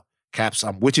 No. Caps,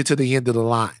 I'm with you to the end of the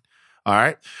line. All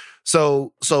right?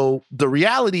 So the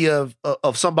reality of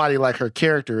somebody like her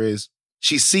character is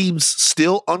she seems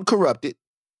still uncorrupted.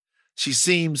 She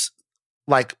seems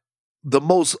like the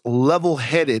most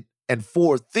level-headed and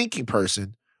forward-thinking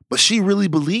person, but she really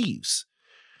believes.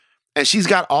 And she's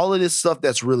got all of this stuff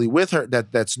that's really with her,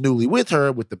 that's newly with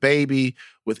her, with the baby,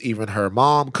 with even her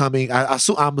mom coming.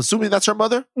 I'm assuming that's her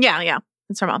mother? Yeah.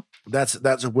 It's her mom.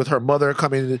 That's with her mother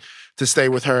coming to stay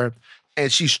with her.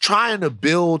 And she's trying to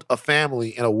build a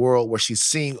family in a world where she's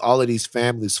seeing all of these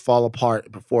families fall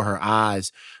apart before her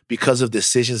eyes because of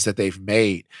decisions that they've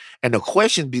made. And the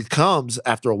question becomes,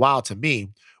 after a while to me,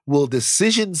 will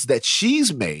decisions that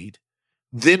she's made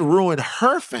then ruin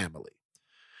her family?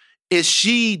 Is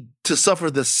she to suffer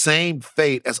the same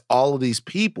fate as all of these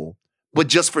people, but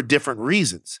just for different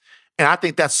reasons? And I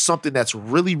think that's something that's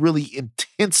really, really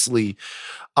intensely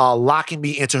locking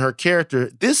me into her character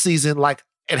this season like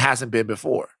it hasn't been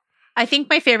before. I think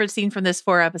my favorite scene from these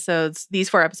 4 episodes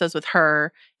with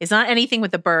her is not anything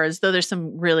with the Birds, though there's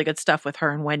some really good stuff with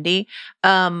her and Wendy.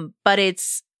 But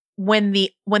it's when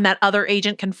that other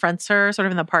agent confronts her sort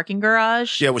of in the parking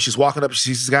garage. Yeah, when she's walking up, she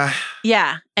sees this guy.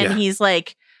 Yeah. And she's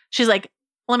like,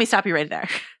 let me stop you right there.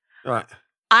 All right.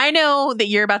 I know that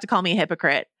you're about to call me a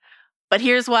hypocrite, but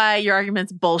here's why your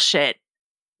argument's bullshit.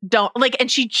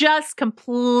 And she just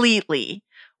completely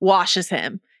washes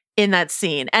him in that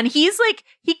scene. And he's like,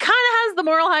 he kind of has the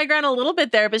moral high ground a little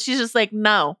bit there, but she's just like,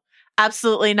 no,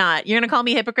 absolutely not. You're going to call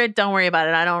me a hypocrite? Don't worry about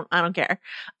it. I don't care.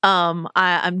 I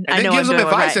know gives I'm him doing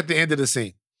advice okay. at the end of the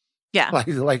scene. Yeah.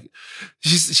 Like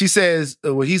she says,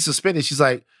 when he's suspended, she's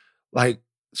like, I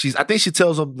think she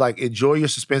tells him like, enjoy your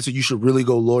suspension. You should really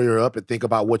go lawyer up and think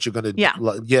about what you're gonna do.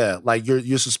 Yeah. Like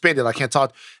you're suspended. I can't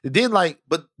talk. And then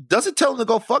but doesn't tell him to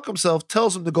go fuck himself,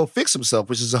 tells him to go fix himself,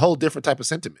 which is a whole different type of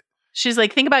sentiment. She's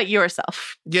like, think about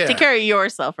yourself. Yeah. Take care of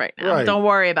yourself right now. Right. Don't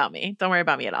worry about me. Don't worry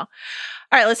about me at all.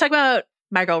 All right, let's talk about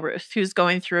my girl Ruth, who's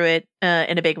going through it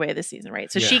in a big way this season, right?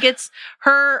 So she gets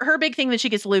her big thing that she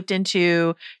gets looped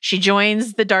into. She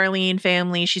joins the Darlene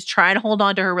family. She's trying to hold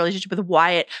on to her relationship with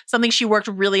Wyatt, something she worked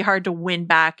really hard to win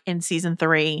back in season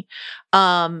 3.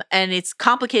 And it's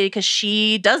complicated because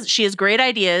she has great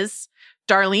ideas.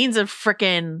 Darlene's a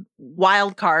freaking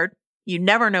wild card. You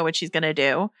never know what she's going to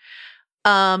do.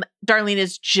 Darlene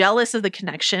is jealous of the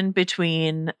connection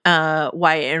between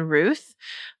Wyatt and Ruth.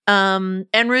 And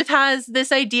Ruth has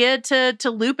this idea to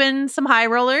loop in some high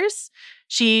rollers.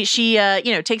 She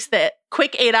takes the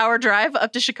quick 8-hour drive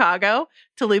up to Chicago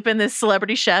to loop in this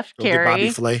celebrity chef, Go Carrie. get Bobby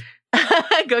Flay.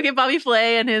 Go get Bobby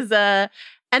Flay and his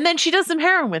and then she does some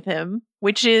heroin with him,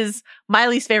 which is my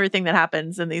least favorite thing that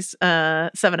happens in these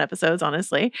 7 episodes,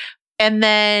 honestly. And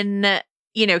then,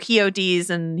 he ODs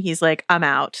and he's like, I'm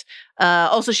out.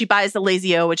 Also, she buys the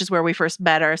Lazy O, which is where we first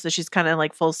met her. So she's kind of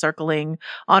like full circling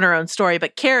on her own story.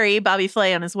 But Carrie, Bobby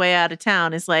Flay, on his way out of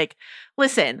town is like,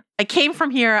 listen, I came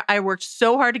from here. I worked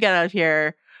so hard to get out of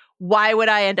here. Why would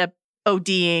I end up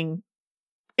ODing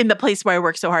in the place where I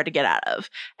worked so hard to get out of?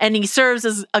 And he serves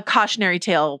as a cautionary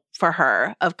tale for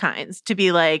her of kinds to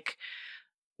be like,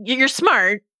 you're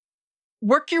smart.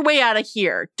 Work your way out of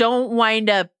here. Don't wind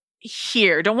up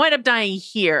here. Don't wind up dying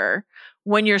here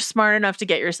when you're smart enough to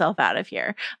get yourself out of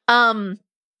here. Let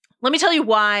me tell you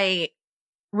why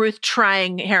Ruth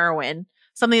trying heroin,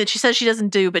 something that she says she doesn't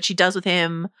do, but she does with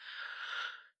him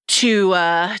to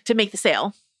make the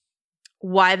sale.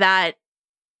 Why that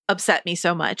upset me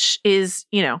so much is,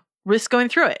 Ruth's going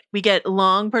through it. We get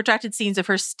long, protracted scenes of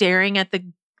her staring at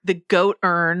the goat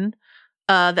urn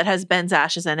that has Ben's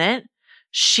ashes in it.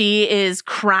 She is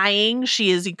crying.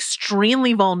 She is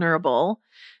extremely vulnerable.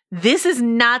 This is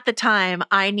not the time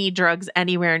I need drugs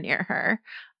anywhere near her.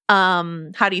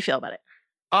 How do you feel about it?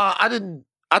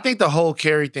 I think the whole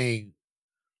Carrie thing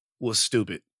was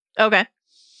stupid. Okay.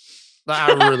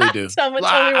 I really do. Tell me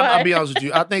why. I'll be honest with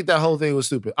you. I think that whole thing was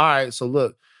stupid. All right, so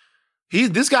look.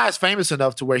 This guy is famous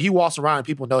enough to where he walks around and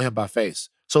people know him by face.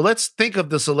 So let's think of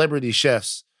the celebrity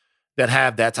chefs that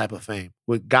have that type of fame.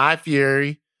 With Guy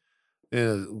Fieri,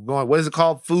 what is it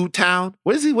called? Food Town?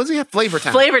 What is he at? Flavor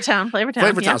Town. Flavor Town.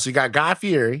 Yeah. So you got Guy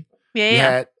Fieri. Yeah. You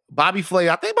had Bobby Flay.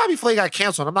 I think Bobby Flay got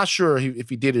canceled. I'm not sure if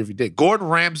he did or if he did. Gordon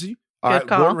Ramsay. All right,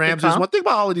 Gordon Ramsay is one thing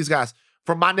about all of these guys.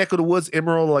 From my neck of the woods,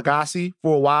 Emeril Lagasse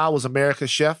for a while was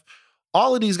America's chef.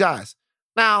 All of these guys.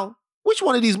 Now, which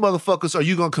one of these motherfuckers are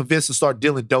you going to convince to start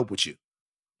dealing dope with you?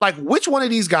 Like, which one of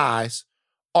these guys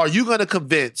are you going to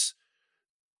convince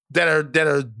that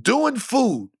are doing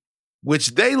food,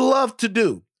 which they love to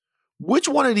do? Which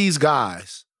one of these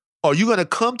guys are you going to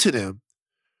come to them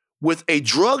with a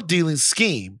drug dealing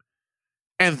scheme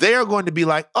and they're going to be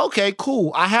like, okay,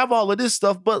 cool, I have all of this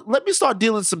stuff, but let me start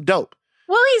dealing some dope?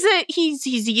 Well, he's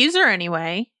a user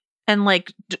anyway. And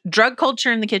like drug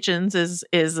culture in the kitchens is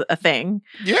a thing.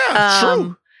 Yeah,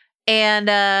 true. And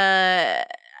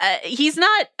he's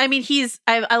not. I mean,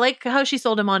 I like how she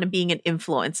sold him on to being an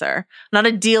influencer, not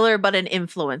a dealer, but an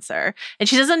influencer. And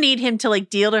she doesn't need him to like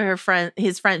deal to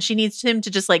his friends. She needs him to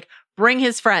just like bring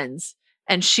his friends,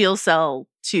 and she'll sell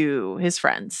to his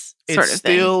friends. Sort it's of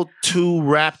thing. Still too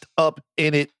wrapped up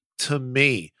in it to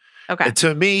me. Okay. And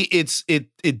to me,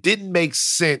 it didn't make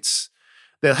sense.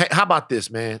 That, hey, how about this,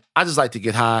 man? I just like to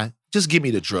get high. Just give me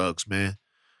the drugs, man.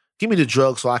 Give me the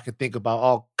drugs so I can think about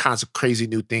all kinds of crazy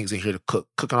new things in here to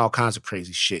cooking all kinds of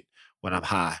crazy shit when I'm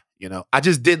high. I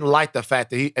just didn't like the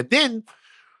fact that and then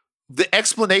the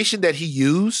explanation that he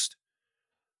used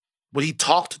when he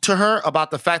talked to her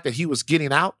about the fact that he was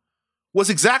getting out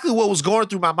was exactly what was going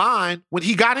through my mind when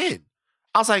he got in.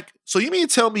 I was like, so you mean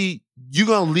to tell me you're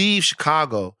going to leave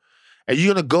Chicago and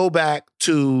you're going to go back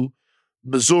to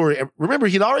Missouri? And remember,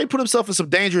 he'd already put himself in some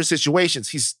dangerous situations.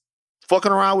 He's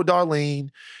fucking around with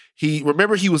Darlene. He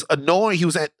was annoying. He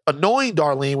was annoying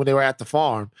Darlene when they were at the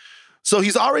farm. So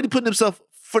he's already putting himself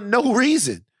for no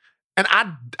reason. And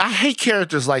I hate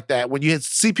characters like that when you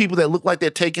see people that look like they're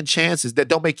taking chances that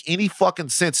don't make any fucking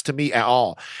sense to me at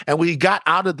all. And when he got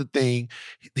out of the thing,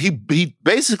 he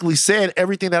basically said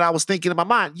everything that I was thinking in my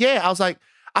mind. Yeah, I was like,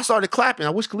 I started clapping. I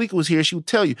wish Kalika was here. She would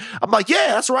tell you. I'm like, yeah,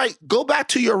 that's right. Go back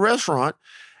to your restaurant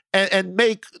and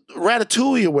make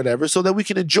ratatouille or whatever so that we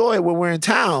can enjoy it when we're in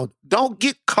town. Don't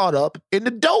get caught up in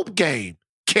the dope game,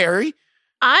 Carrie.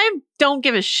 I don't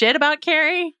give a shit about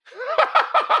Carrie.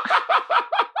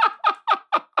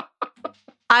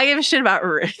 I give a shit about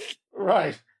Ruth.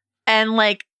 Right. And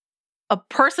like a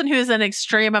person who's in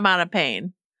extreme amount of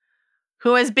pain,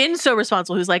 who has been so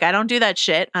responsible, who's like, I don't do that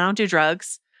shit. I don't do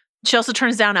drugs. She also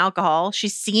turns down alcohol.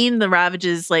 She's seen the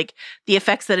ravages, like the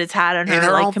effects that it's had on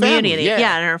her like community. Family,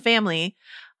 yeah, and her family.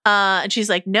 And she's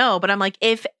like, no, but I'm like,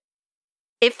 if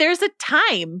there's a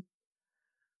time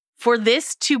for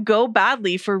this to go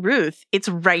badly for Ruth, it's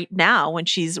right now when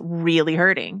she's really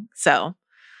hurting. So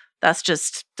that's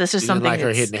just something like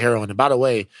her hitting the heroin. And by the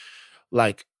way,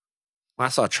 like I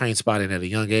saw Train Spotting at a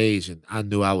young age and I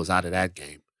knew I was out of that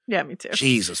game. Yeah, me too.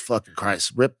 Jesus fucking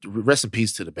Christ. Rest in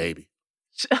peace to the baby.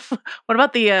 What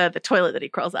about the toilet that he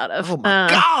crawls out of? Oh my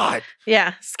God.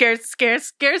 Yeah, scared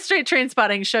straight train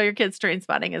spotting. Show your kids train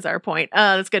spotting is our point.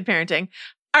 That's good parenting.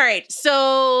 All right,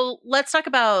 so let's talk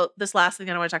about this last thing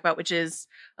I want to talk about, which is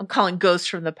I'm calling Ghosts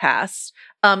from the Past.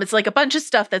 It's like a bunch of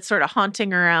stuff that's sort of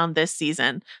haunting around this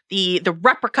season. The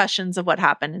repercussions of what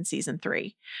happened in season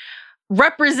 3.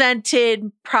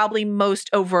 Represented probably most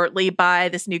overtly by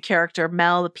this new character,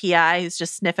 Mel, the PI, who's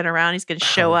just sniffing around. He's going to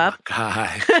show up.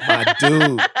 God, my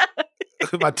dude.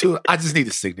 My dude, I just need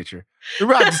a signature.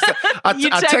 Remember, I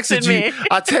texted you.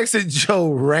 I texted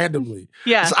Joe randomly.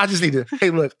 Yeah. So I just need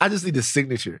I just need a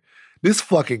signature. This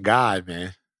fucking guy,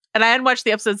 man. And I hadn't watched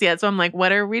the episodes yet, so I'm like,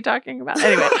 what are we talking about?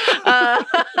 Anyway,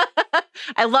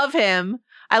 I love him.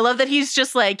 I love that he's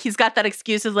just like, he's got that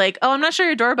excuse of like, oh, I'm not sure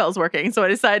your doorbell's working. So I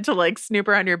decided to like snoop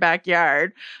around your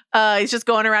backyard. He's just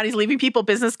going around. He's leaving people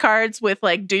business cards with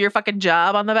like, do your fucking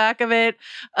job on the back of it.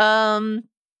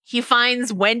 He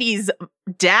finds Wendy's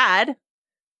dad.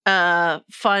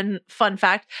 Fun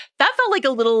fact. That felt like a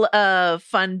little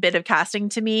fun bit of casting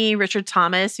to me. Richard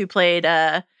Thomas, who played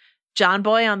John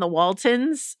Boy on the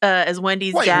Waltons as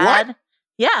Wendy's dad. What?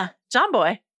 Yeah, John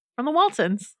Boy from the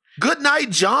Waltons. Good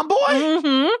night, John Boy.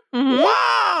 Mm-hmm.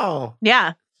 Wow.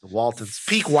 Yeah. The Waltons,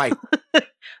 peak white. That's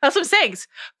what I'm saying.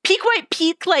 Peak white,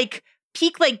 peak goody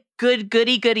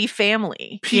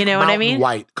family. Peak you know what I Mountain mean?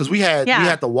 White. Because we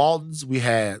had the Waltons, we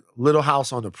had Little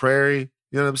House on the Prairie.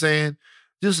 You know what I'm saying?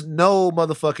 Just no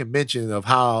motherfucking mention of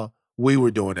how we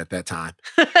were doing at that time.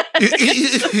 You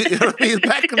know what I mean?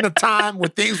 Back in the time when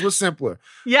things were simpler.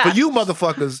 Yeah. For you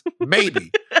motherfuckers, maybe.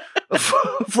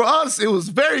 For us, it was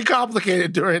very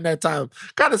complicated during that time.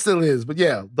 Kind of still is, but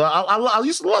yeah. I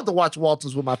used to love to watch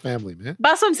Waltons with my family, man. But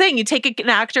that's what I'm saying. You take an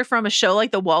actor from a show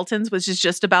like The Waltons, which is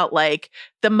just about like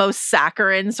the most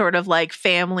saccharine sort of like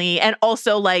family, and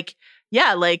also like,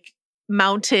 yeah, like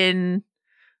mountain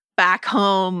back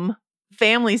home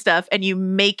family stuff, and you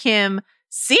make him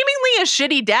seemingly a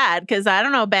shitty dad, because I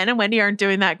don't know, Ben and Wendy aren't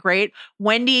doing that great.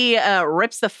 Wendy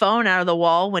rips the phone out of the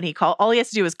wall when all he has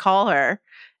to do is call her.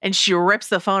 And she rips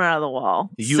the phone out of the wall.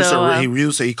 He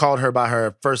called her by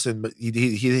her first, and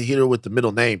he hit her with the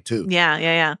middle name too.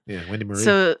 Yeah, Wendy Marie.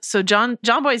 So John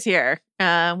Boy's here.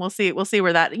 We'll see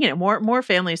where that, more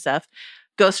family stuff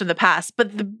goes from the past. But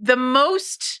the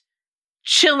most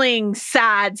chilling,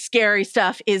 sad, scary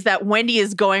stuff is that Wendy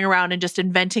is going around and just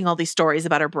inventing all these stories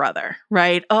about her brother,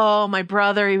 right? Oh, my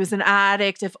brother, he was an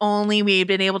addict. If only we had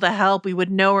been able to help, we would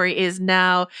know where he is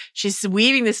now. She's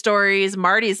weaving the stories.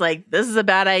 Marty's like, this is a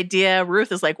bad idea.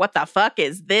 Ruth is like, what the fuck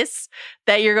is this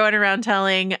that you're going around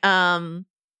telling?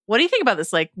 What do you think about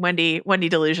this, like Wendy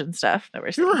delusion stuff that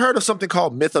we're seeing? You ever heard of something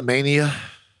called mythomania?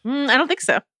 I don't think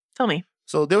so. Tell me.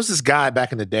 So there was this guy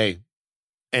back in the day,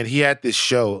 and he had this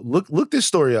show. Look this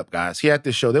story up, guys. He had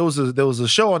this show. There was a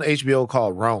show on HBO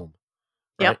called Rome.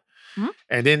 Right? Yep. Mm-hmm.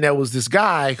 And then there was this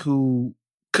guy who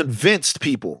convinced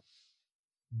people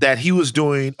that he was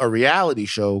doing a reality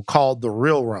show called The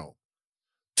Real Rome,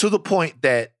 to the point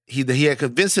that he had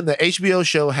convinced him that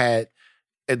HBO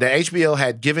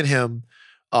had given him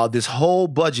this whole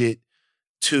budget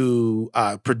to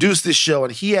produce this show,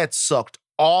 and he had sucked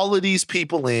all of these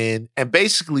people in and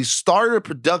basically started a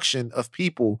production of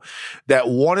people that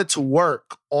wanted to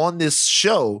work on this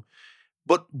show.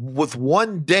 But with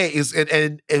one day,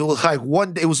 and it was like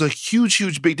one day, it was a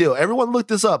huge big deal. Everyone look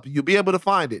this up. You'll be able to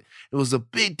find it. It was a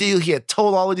big deal. He had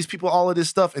told all of these people all of this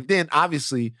stuff. And then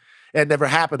obviously it never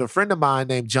happened. A friend of mine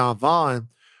named John Vaughn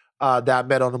that I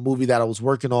met on a movie that I was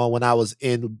working on when I was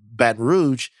in Baton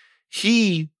Rouge,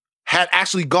 he had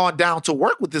actually gone down to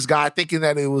work with this guy thinking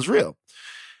that it was real.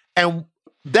 And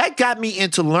that got me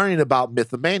into learning about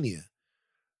mythomania.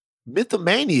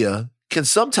 Mythomania can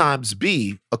sometimes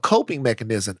be a coping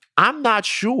mechanism. I'm not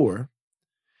sure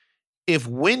if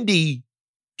Wendy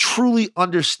truly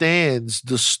understands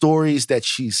the stories that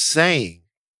she's saying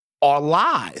are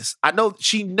lies. I know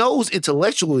she knows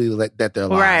intellectually that they're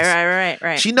lies.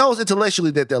 Right. She knows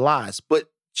intellectually that they're lies, but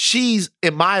she's,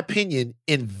 in my opinion,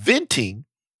 inventing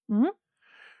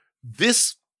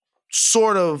this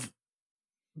sort of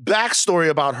backstory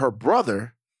about her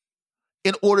brother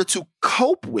in order to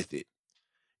cope with it,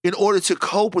 in order to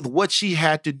cope with what she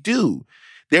had to do.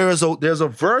 There's a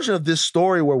version of this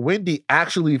story where Wendy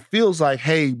actually feels like,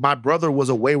 hey, my brother was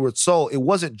a wayward soul. It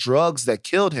wasn't drugs that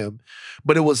killed him,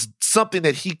 but it was something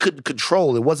that he couldn't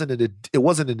control. It wasn't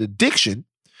an addiction,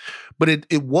 but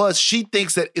it was, she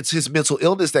thinks that it's his mental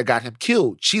illness that got him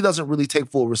killed. She doesn't really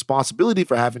take full responsibility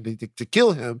for having to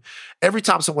kill him. Every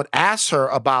time someone asks her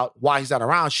about why he's not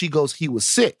around, she goes, he was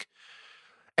sick.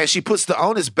 And she puts the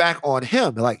onus back on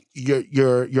him. Like,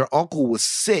 your uncle was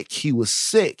sick. He was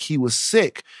sick. He was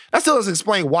sick. That still doesn't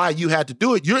explain why you had to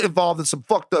do it. You're involved in some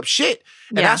fucked up shit.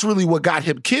 And that's really what got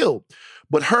him killed.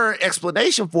 But her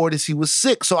explanation for it is he was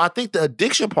sick. So I think the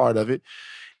addiction part of it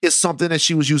is something that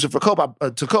she was using for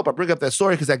to cope. I bring up that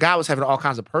story because that guy was having all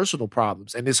kinds of personal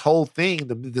problems. And this whole thing,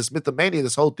 this mythomania,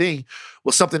 this whole thing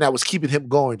was something that was keeping him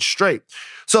going straight.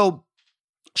 So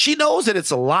she knows that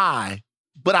it's a lie,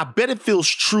 but I bet it feels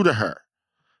true to her,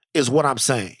 is what I'm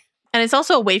saying. And it's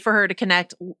also a way for her to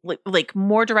connect, like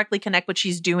more directly connect what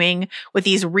she's doing with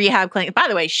these rehab clinics. By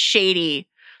the way, shady.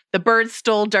 The bird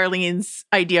stole Darlene's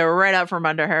idea right out from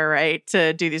under her, right?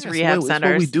 To do these rehab centers. That's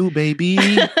what we do, baby.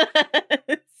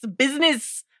 It's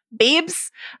business,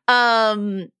 babes.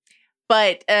 But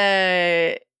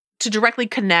to directly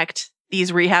connect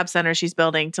these rehab centers she's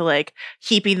building to like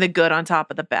heaping the good on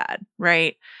top of the bad,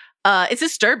 right? It's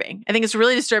disturbing. I think it's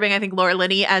really disturbing. I think Laura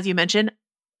Linney, as you mentioned,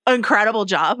 incredible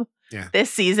job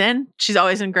this season. She's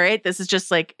always been great. This is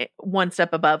just like one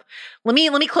step above. Let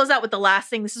me close out with the last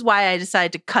thing. This is why I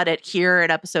decided to cut it here at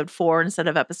episode 4 instead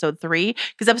of episode 3,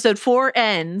 because episode 4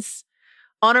 ends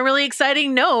on a really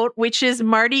exciting note, which is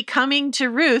Marty coming to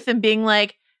Ruth and being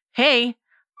like, hey,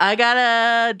 I got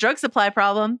a drug supply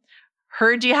problem.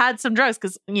 Heard you had some drugs,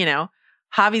 because, you know,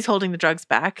 Javi's holding the drugs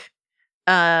back.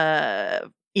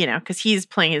 You know, because he's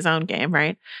playing his own game,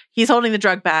 right? He's holding the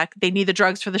drug back. They need the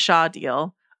drugs for the Shaw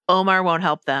deal. Omar won't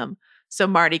help them, so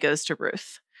Marty goes to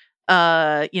Ruth.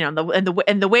 You know,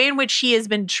 the way in which he has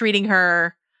been treating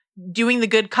her, doing the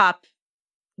good cop.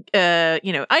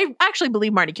 You know, I actually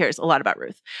believe Marty cares a lot about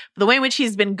Ruth. But the way in which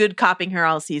he's been good copping her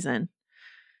all season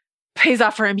pays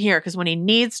off for him here, because when he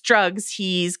needs drugs,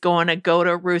 he's going to go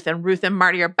to Ruth, and Ruth and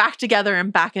Marty are back together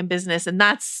and back in business, and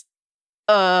that's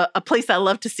a place I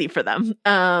love to see for them.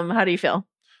 How do you feel?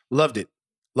 Loved it.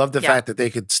 Loved the fact that they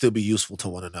could still be useful to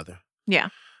one another. Yeah.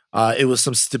 It was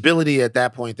some stability at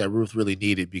that point that Ruth really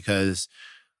needed, because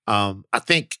I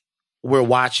think we're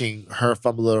watching her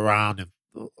fumble around and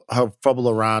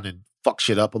fuck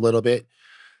shit up a little bit.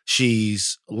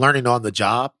 She's learning on the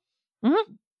job.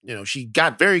 Mm-hmm. You know, she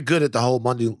got very good at the whole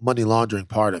money laundering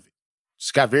part of it.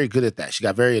 She got very good at that. She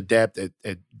got very adept at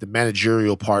the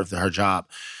managerial part of her job.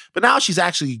 But now she's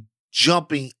actually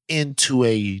jumping into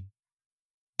a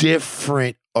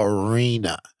different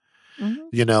arena,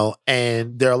 you know,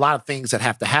 and there are a lot of things that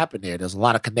have to happen there. There's a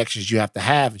lot of connections you have to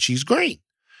have, and she's green.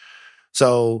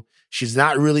 So she's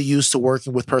not really used to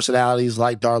working with personalities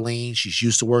like Darlene. She's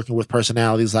used to working with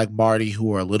personalities like Marty,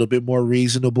 who are a little bit more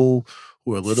reasonable,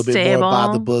 who are a little bit more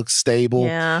by the book, stable.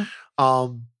 Yeah.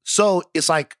 So it's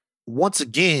like, once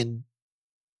again,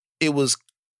 it was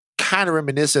kind of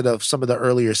reminiscent of some of the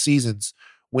earlier seasons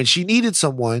when she needed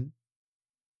someone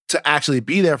to actually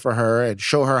be there for her and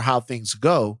show her how things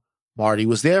go. Marty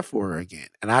was there for her again.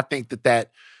 And I think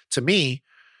that to me,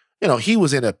 you know, he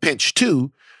was in a pinch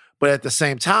too, but at the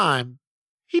same time,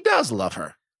 he does love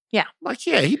her. Yeah. Like,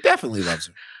 yeah, he definitely loves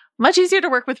her. Much easier to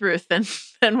work with Ruth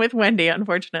than with Wendy,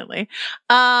 unfortunately.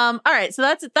 All right, so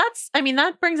that's. I mean,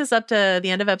 that brings us up to the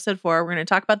end of episode 4. We're going to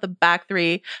talk about the back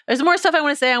 3. There's more stuff I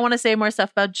want to say. I want to say more stuff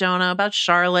about Jonah, about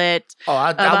Charlotte. Oh,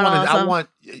 I want.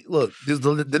 Look,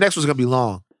 the next one's going to be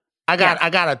long. I got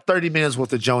a 30 minutes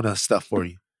worth of Jonah stuff for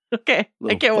you. Okay,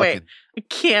 I can't wait. I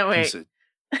can't wait.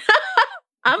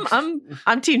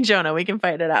 I'm Team Jonah. We can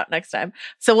fight it out next time.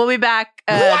 So we'll be back.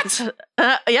 What?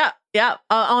 Yeah.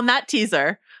 On that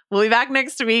teaser. We'll be back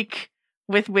next week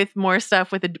with more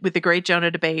stuff with the great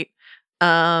Jonah debate,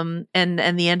 and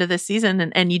the end of this season,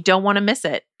 and you don't want to miss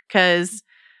it, because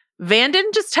Van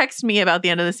didn't just text me about the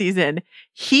end of the season.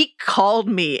 He called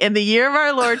me in the year of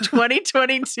our Lord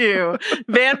 2022.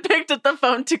 Van picked up the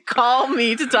phone to call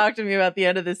me to talk to me about the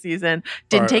end of the season.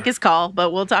 Didn't take his call,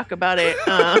 but we'll talk about it.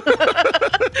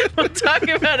 We'll talk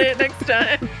about it next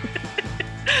time.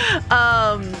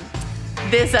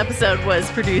 This episode was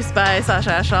produced by Sasha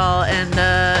Ashall, and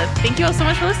thank you all so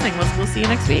much for listening. We'll see you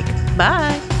next week.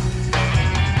 Bye.